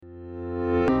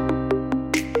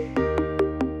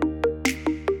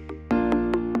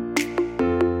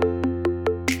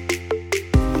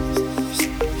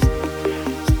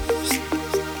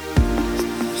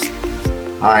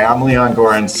Hi, I'm Leon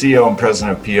Gorin, CEO and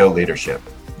President of PEO Leadership,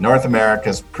 North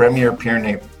America's premier peer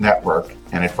network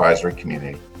and advisory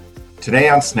community. Today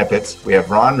on Snippets, we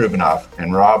have Ron Rubinoff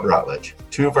and Rob Rutledge,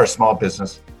 two of our small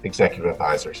business executive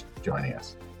advisors, joining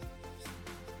us.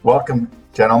 Welcome,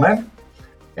 gentlemen.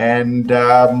 And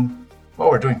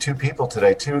we're doing two people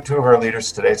today, two of our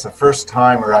leaders today. It's the first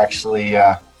time we're actually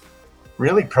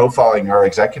really profiling our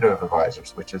executive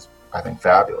advisors, which is, I think,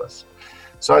 fabulous.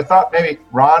 So I thought maybe,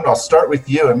 Ron, I'll start with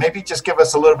you and maybe just give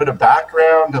us a little bit of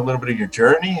background, a little bit of your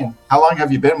journey, and how long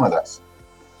have you been with us?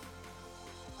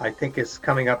 I think it's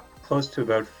coming up close to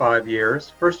about 5 years.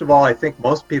 First of all, I think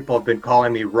most people have been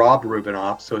calling me Rob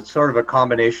Rubinoff, so it's sort of a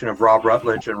combination of Rob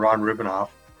Rutledge and Ron Rubinoff.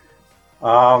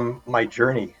 My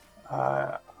journey.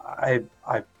 I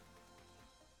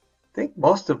think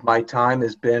most of my time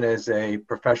has been as a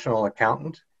professional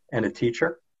accountant and a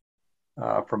teacher.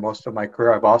 For most of my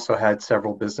career, I've also had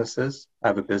several businesses. I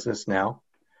have a business now.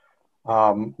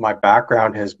 My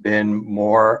background has been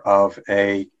more of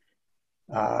a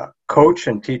coach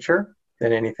and teacher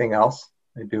than anything else.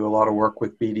 I do a lot of work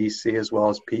with BDC as well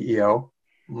as PEO.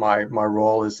 My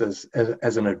role is as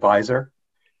an advisor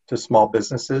to small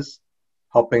businesses,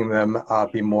 helping them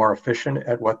be more efficient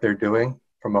at what they're doing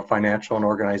from a financial and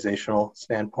organizational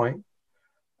standpoint.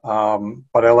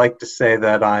 But I like to say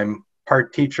that I'm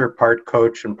part teacher, part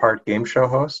coach, and part game show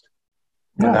host.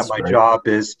 And that my job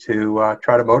is to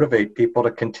try to motivate people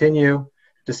to continue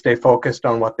to stay focused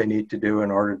on what they need to do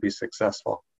in order to be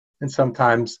successful. And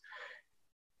sometimes,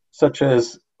 such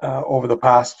as over the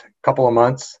past couple of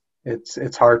months,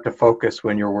 it's hard to focus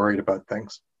when you're worried about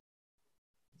things.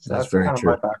 So that's very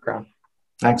true. My background.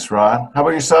 Thanks, Ron. How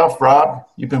about yourself, Rob?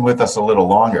 You've been with us a little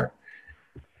longer.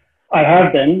 I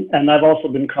have been, and I've also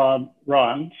been called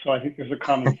Ron, so I think there's a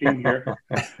common theme here.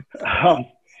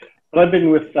 But I've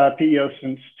been with PEO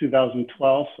since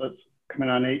 2012, so it's coming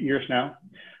on 8 years now.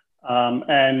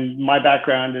 And my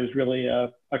background is really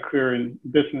a career in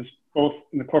business, both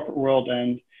in the corporate world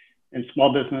and in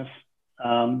small business.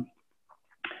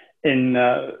 In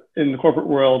the corporate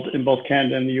world, in both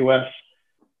Canada and the US,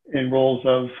 in roles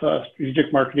of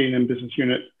strategic marketing and business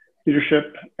unit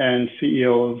leadership and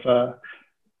CEO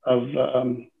of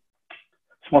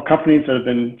small companies that have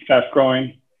been fast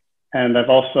growing. And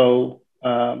I've also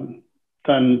done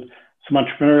some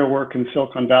entrepreneurial work in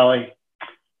Silicon Valley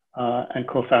and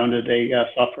co-founded a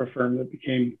software firm that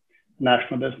became a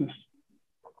national business.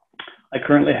 I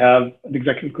currently have an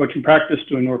executive coaching practice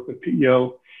doing work with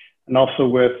PEO and also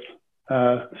with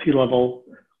C-level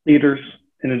leaders,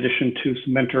 in addition to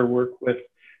some mentor work with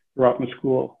the Rotman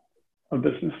School of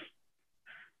Business.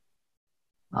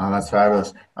 Oh, that's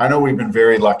fabulous. I know we've been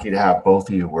very lucky to have both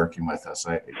of you working with us.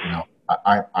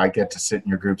 I get to sit in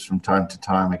your groups from time to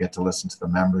time. I get to listen to the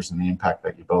members and the impact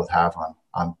that you both have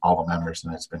on all the members,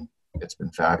 and it's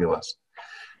been fabulous.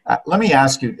 Let me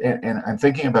ask you, and I'm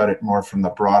thinking about it more from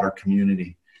the broader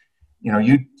community. You know,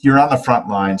 you're on the front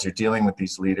lines. You're dealing with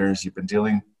these leaders. You've been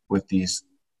dealing with these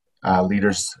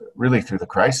leaders really through the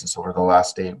crisis over the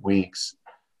last 8 weeks.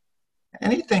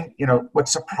 Anything, what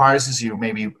surprises you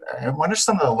maybe, and what are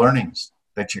some of the learnings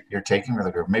that you're taking with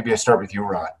the group? Maybe I start with you,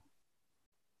 Ron.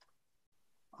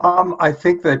 I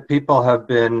think that people have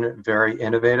been very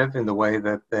innovative in the way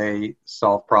that they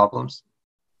solve problems.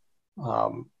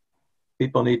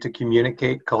 People need to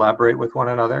communicate, collaborate with one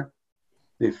another.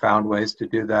 They've found ways to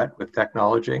do that with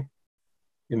technology.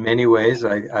 In many ways,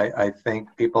 I think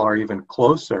people are even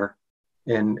closer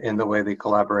in the way they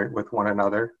collaborate with one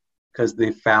another, because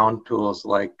they found tools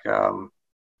like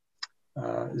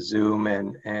Zoom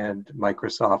and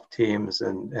Microsoft Teams,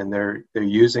 and they're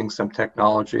using some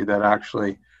technology that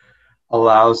actually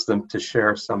allows them to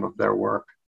share some of their work.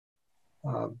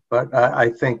 But I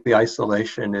think the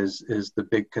isolation is the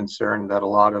big concern that a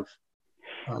lot of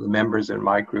the members in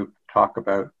my group talk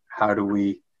about. How do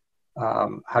we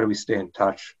stay in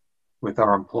touch with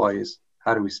our employees?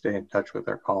 How do we stay in touch with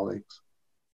our colleagues?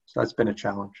 So that's been a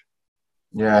challenge.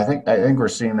 Yeah, I think we're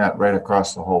seeing that right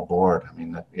across the whole board. I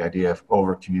mean, the idea of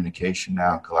over communication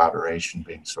now, collaboration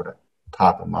being sort of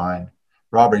top of mind.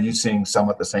 Rob, are you seeing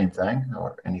somewhat the same thing,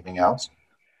 or anything else?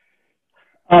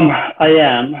 I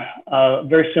am.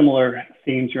 Very similar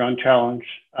themes around challenge.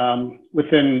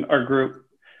 Within our group,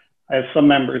 I have some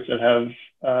members that have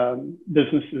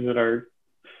businesses that are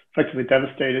effectively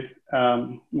devastated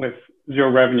with zero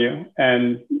revenue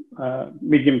and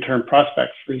medium-term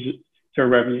prospects for zero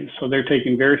revenue. So they're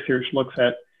taking very serious looks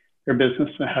at their business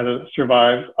and how to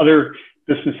survive. Other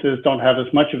businesses don't have as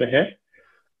much of a hit.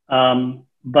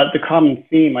 But the common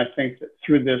theme, I think, that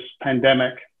through this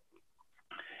pandemic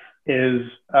is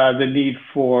the need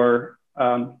for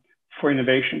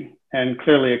innovation And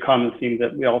clearly a common theme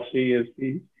that we all see is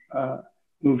the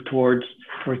move towards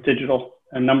digital.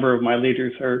 A number of my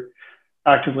leaders are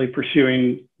actively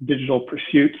pursuing digital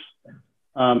pursuits.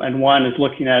 And one is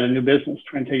looking at a new business,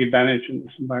 trying to take advantage in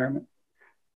this environment.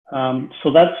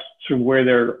 So that's sort of where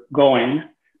they're going.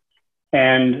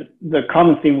 And the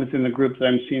common theme within the group that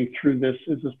I'm seeing through this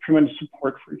is this tremendous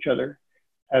support for each other.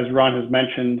 As Ron has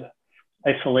mentioned,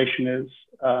 isolation is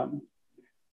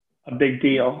a big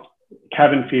deal.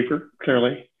 Cabin fever,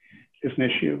 clearly, is an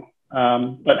issue.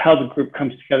 But how the group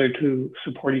comes together to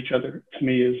support each other, to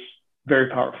me, is very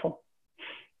powerful.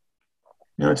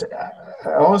 You know,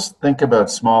 I always think about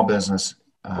small business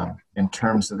in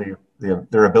terms of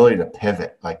their ability to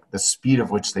pivot, like the speed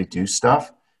of which they do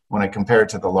stuff. When I compare it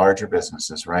to the larger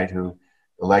businesses, right, who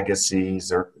the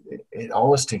legacies, it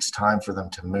always takes time for them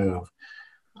to move.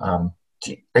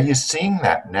 Are you seeing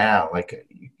that now? Like,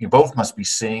 you both must be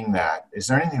seeing that. Is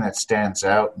there anything that stands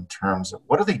out in terms of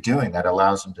what are they doing that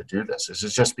allows them to do this? Is it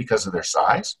just because of their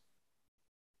size?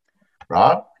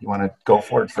 Rob, you want to go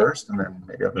for it first, and then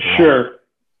maybe I'll go to Sure.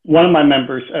 One of my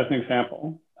members, as an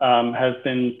example, has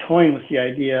been toying with the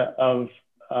idea of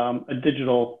a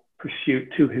digital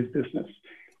pursuit to his business.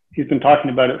 He's been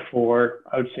talking about it for,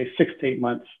 I would say, 6 to 8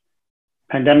 months.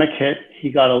 Pandemic hit. He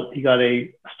got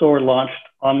a store launched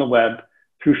on the web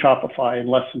through Shopify in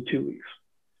less than 2 weeks.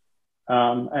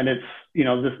 And it's, you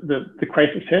know, the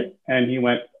crisis hit, and he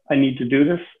went, I need to do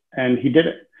this, and he did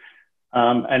it.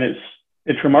 And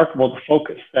it's remarkable the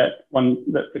focus that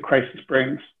the crisis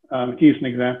brings. He's an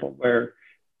example where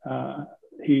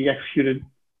he executed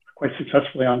quite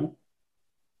successfully on it.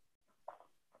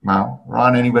 Wow.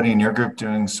 Ron, anybody in your group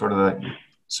doing sort of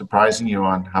surprising you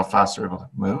on how fast they're able to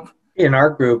move? In our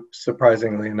group,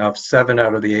 surprisingly enough, 7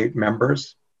 out of the 8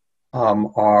 members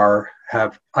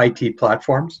have IT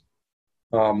platforms.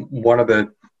 One of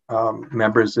the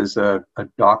members is a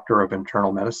doctor of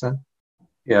internal medicine.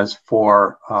 He has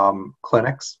 4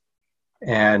 clinics,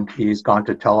 and he's gone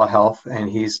to telehealth, and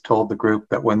he's told the group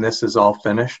that when this is all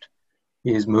finished,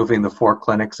 he's moving the 4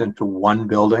 clinics into one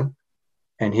building,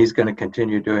 and he's going to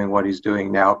continue doing what he's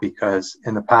doing now, because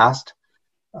in the past,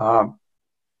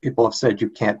 people have said you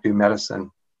can't do medicine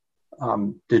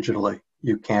digitally.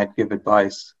 You can't give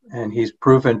advice. And he's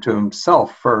proven to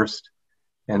himself first,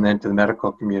 and then to the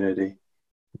medical community,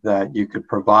 that you could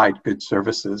provide good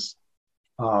services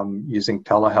using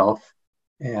telehealth.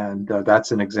 And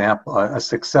that's an example, a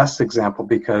success example,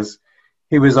 because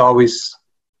he was always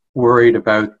worried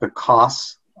about the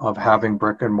costs of having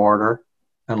brick and mortar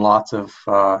and lots of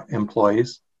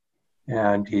employees.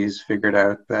 And he's figured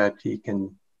out that he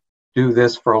can do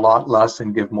this for a lot less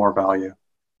and give more value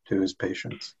to his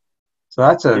patients. So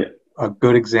that's a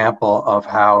good example of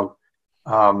how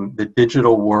the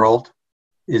digital world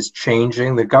is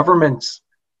changing. The governments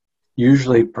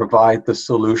usually provide the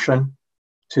solution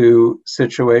to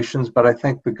situations, but I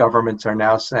think the governments are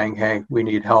now saying, hey, we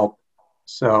need help.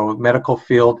 So medical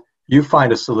field, you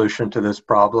find a solution to this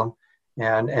problem,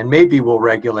 and maybe we'll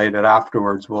regulate it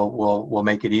afterwards. We'll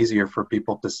make it easier for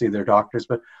people to see their doctors.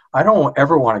 But I don't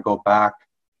ever want to go back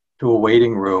to a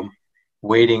waiting room,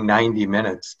 waiting 90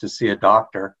 minutes to see a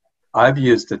doctor. I've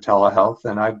used the telehealth,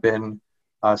 and I've been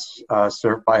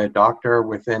served by a doctor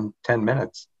within 10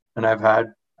 minutes, and I've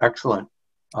had excellent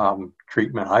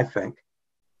treatment, I think.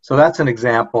 So that's an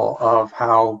example of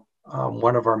how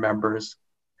one of our members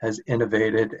has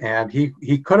innovated, and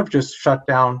he could have just shut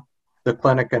down the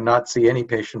clinic and not see any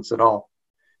patients at all.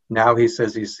 Now he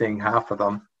says he's seeing half of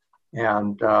them,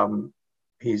 and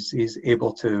he's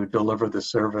able to deliver the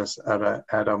service at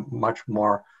a much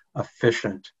more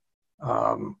efficient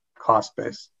cost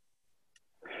base.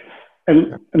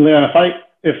 And Leon,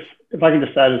 if I can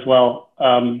just add as well,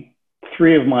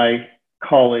 3 of my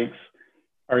colleagues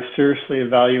are seriously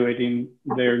evaluating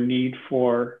their need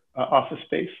for office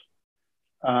space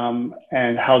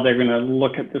and how they're going to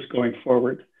look at this going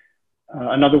forward.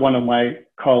 Another one of my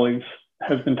colleagues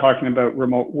has been talking about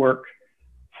remote work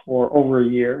for over a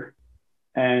year,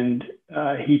 and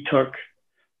he took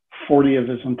 40 of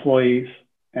his employees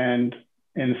and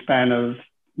in the span of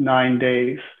 9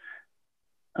 days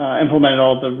implemented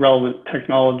all the relevant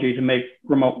technology to make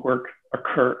remote work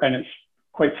occur, and it's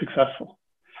quite successful.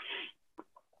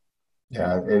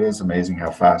 Yeah, it is amazing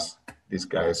how fast these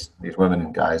women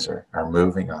and guys are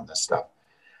moving on this stuff.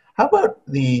 How about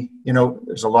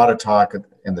there's a lot of talk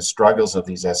in the struggles of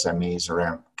these SMEs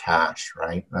around cash,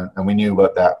 right? And we knew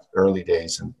about that early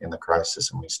days in the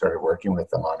crisis, and we started working with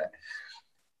them on it.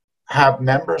 Have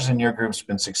members in your groups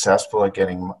been successful at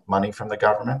getting money from the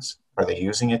governments? Are they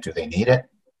using it? Do they need it?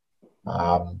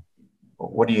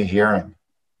 What are you hearing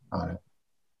on it?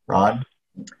 Ron?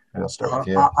 I'll start with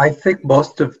you. I think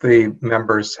most of the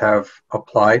members have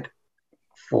applied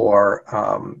for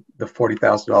the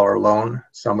 $40,000 loan.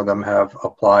 Some of them have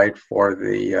applied for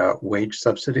the wage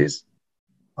subsidies.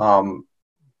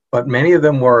 But many of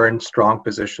them were in strong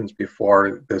positions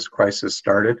before this crisis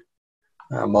started.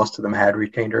 Most of them had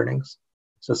retained earnings.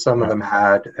 So some of them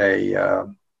had a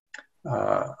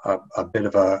bit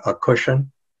of a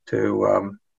cushion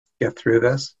to get through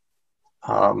this.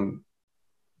 From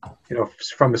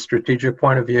a strategic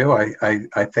point of view,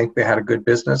 I think they had a good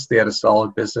business. They had a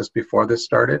solid business before this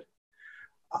started.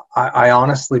 I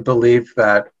honestly believe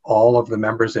that all of the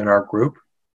members in our group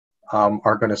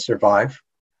are going to survive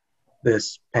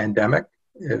this pandemic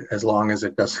as long as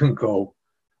it doesn't go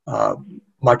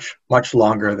much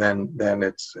longer than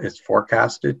it's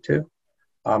forecasted to,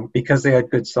 because they had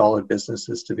good solid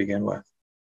businesses to begin with.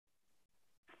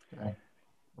 Okay.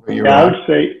 I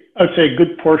would say a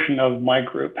good portion of my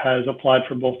group has applied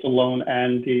for both the loan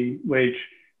and the wage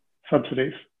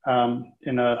subsidies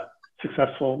in a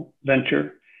successful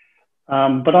venture.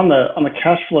 But on the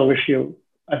cash flow issue,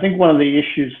 I think one of the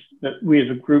issues that we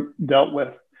as a group dealt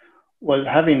with was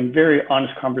having very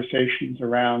honest conversations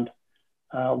around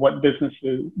what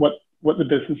the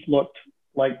business looked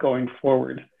like going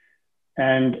forward,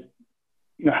 and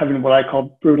having what I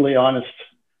call brutally honest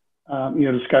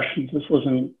discussions. This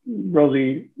wasn't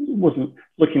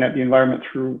looking at the environment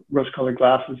through rose-colored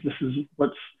glasses. This is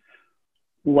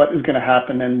what is going to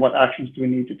happen, and what actions do we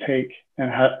need to take,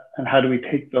 and how do we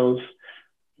take those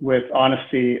with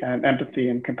honesty and empathy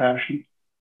and compassion.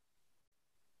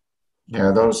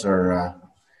 Yeah, those are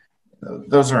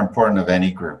important of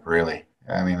any group, really.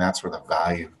 I mean, that's where the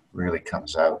value really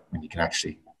comes out, when you can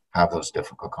actually have those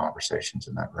difficult conversations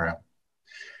in that room.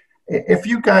 If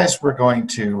you guys were going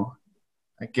to,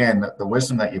 again, the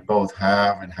wisdom that you both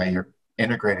have and how you're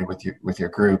integrated with your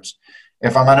groups,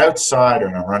 if I'm an outsider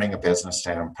and I'm running a business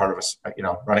and I'm part of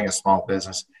running a small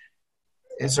business,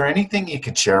 is there anything you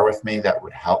could share with me that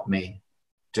would help me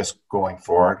just going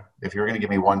forward? If you were going to give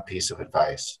me one piece of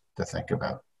advice to think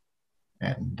about,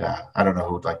 and I don't know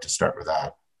who would like to start with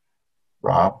that.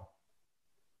 Rob?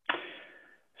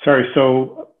 Sorry,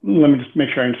 so let me just make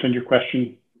sure I understand your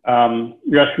question.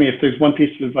 You're asking me if there's one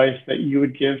piece of advice that you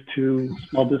would give to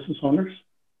small business owners?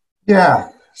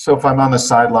 Yeah. So if I'm on the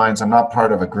sidelines, I'm not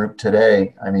part of a group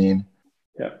today. I mean,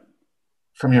 yeah.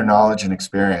 From your knowledge and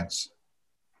experience.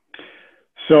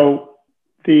 So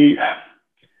the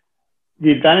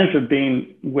advantage of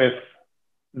being with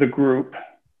the group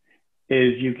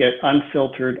is you get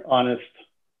unfiltered, honest,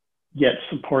 yet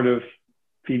supportive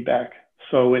feedback.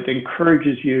 So it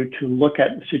encourages you to look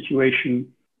at the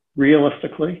situation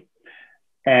realistically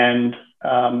and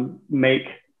make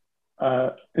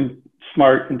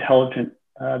smart, intelligent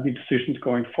decisions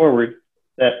going forward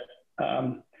that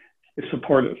is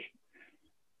supportive.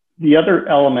 The other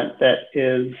element that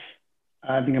is,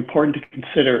 I think, important to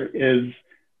consider is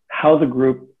how the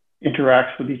group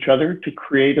interacts with each other to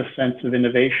create a sense of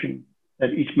innovation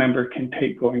that each member can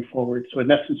take going forward. So in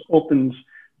essence, opens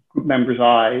group members'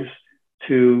 eyes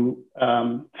to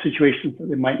situations that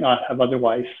they might not have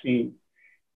otherwise seen.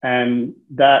 And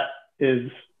that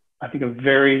is, I think, a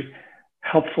very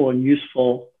helpful and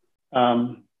useful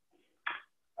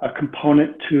a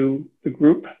component to the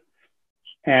group.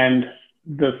 And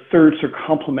the third sort of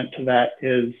complement to that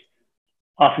is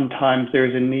oftentimes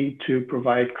there's a need to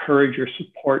provide courage or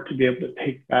support to be able to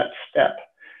take that step.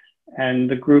 And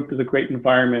the group is a great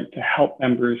environment to help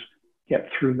members get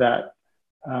through that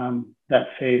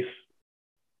phase.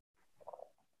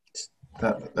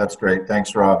 That's great.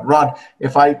 Thanks, Rob. Ron,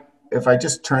 if I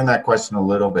just turn that question a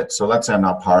little bit, so let's say I'm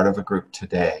not part of a group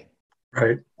today.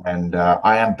 Right. And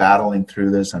I am battling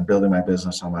through this. I'm building my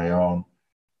business on my own.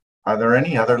 Are there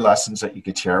any other lessons that you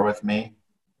could share with me,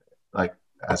 like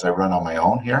as I run on my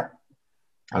own here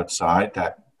outside,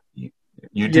 that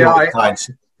you deal with clients,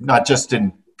 not just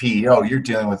in PEO, you're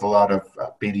dealing with a lot of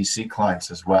BDC clients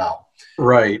as well.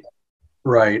 Right.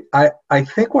 I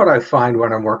think what I find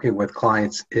when I'm working with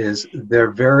clients is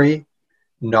they're very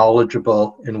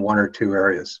knowledgeable in one or two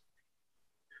areas,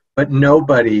 but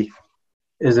nobody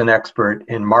is an expert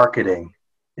in marketing,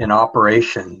 in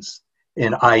operations,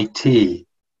 in IT,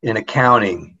 in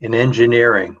accounting, in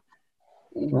engineering.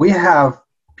 We have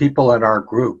people in our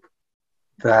group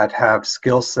that have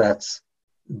skill sets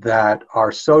that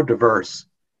are so diverse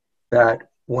that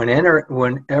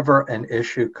whenever an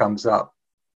issue comes up,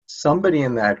 somebody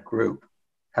in that group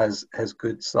has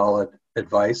good, solid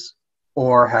advice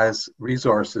or has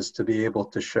resources to be able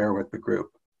to share with the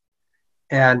group.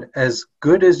 And as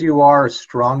good as you are, as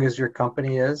strong as your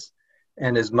company is,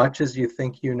 and as much as you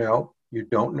think you know, you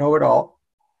don't know it all.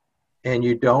 and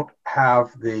you don't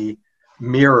have the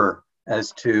mirror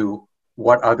as to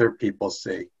what other people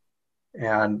see.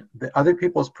 And the other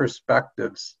people's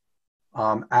perspectives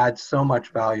add so much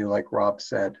value, like Rob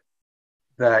said,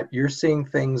 that you're seeing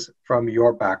things from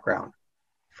your background,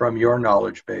 from your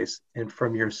knowledge base, and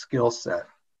from your skill set.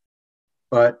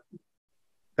 But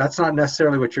that's not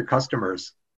necessarily what your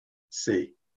customers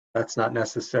see. That's not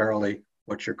necessarily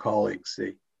what your colleagues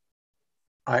see.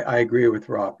 I agree with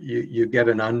Rob. You get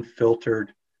an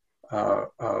unfiltered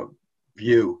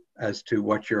view as to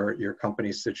what your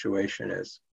company's situation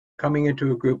is. Coming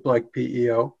into a group like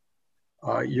PEO,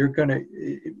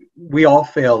 we all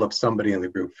fail if somebody in the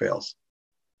group fails.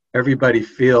 Everybody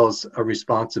feels a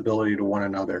responsibility to one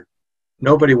another.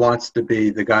 Nobody wants to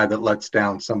be the guy that lets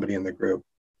down somebody in the group.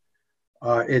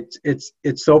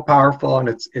 It's so powerful, and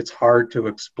it's hard to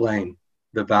explain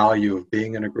the value of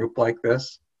being in a group like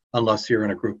this unless you're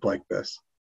in a group like this.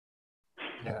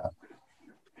 Yeah.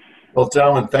 Well,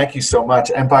 gentlemen, thank you so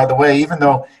much. And by the way, even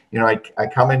though I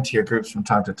come into your groups from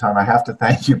time to time, I have to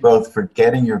thank you both for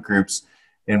getting your groups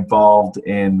involved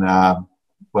in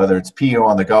whether it's PEO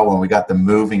on the go, and we got them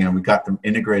moving and we got them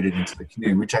integrated into the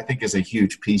community, which I think is a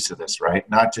huge piece of this, right?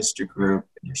 Not just your group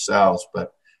and yourselves,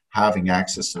 but having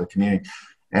access to the community.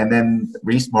 And then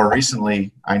more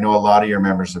recently, I know a lot of your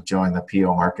members have joined the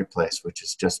PEO Marketplace, which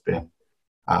has just been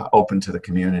open to the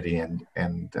community, and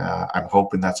I'm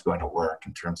hoping that's going to work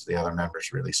in terms of the other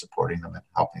members really supporting them and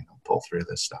helping them pull through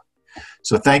this stuff.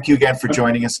 So thank you again for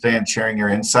joining us today and sharing your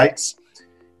insights.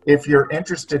 If you're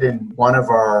interested in one of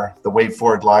the Way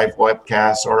Forward Live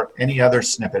webcasts or any other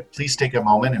snippet, please take a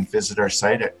moment and visit our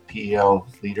site at PEO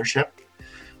Leadership.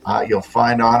 You'll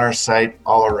find on our site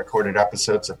all our recorded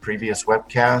episodes of previous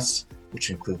webcasts, which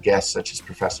include guests such as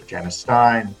Professor Janice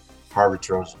Stein, Harvard's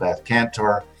Rosabeth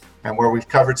Cantor, and where we've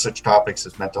covered such topics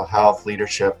as mental health,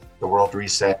 leadership, the World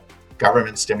Reset,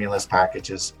 government stimulus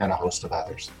packages, and a host of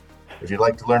others. If you'd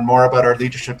like to learn more about our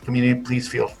leadership community, please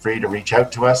feel free to reach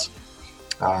out to us.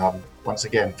 Once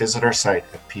again, visit our site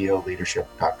at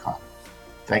peoleadership.com.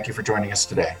 Thank you for joining us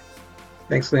today.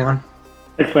 Thanks, Leon.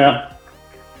 Thanks, Leon.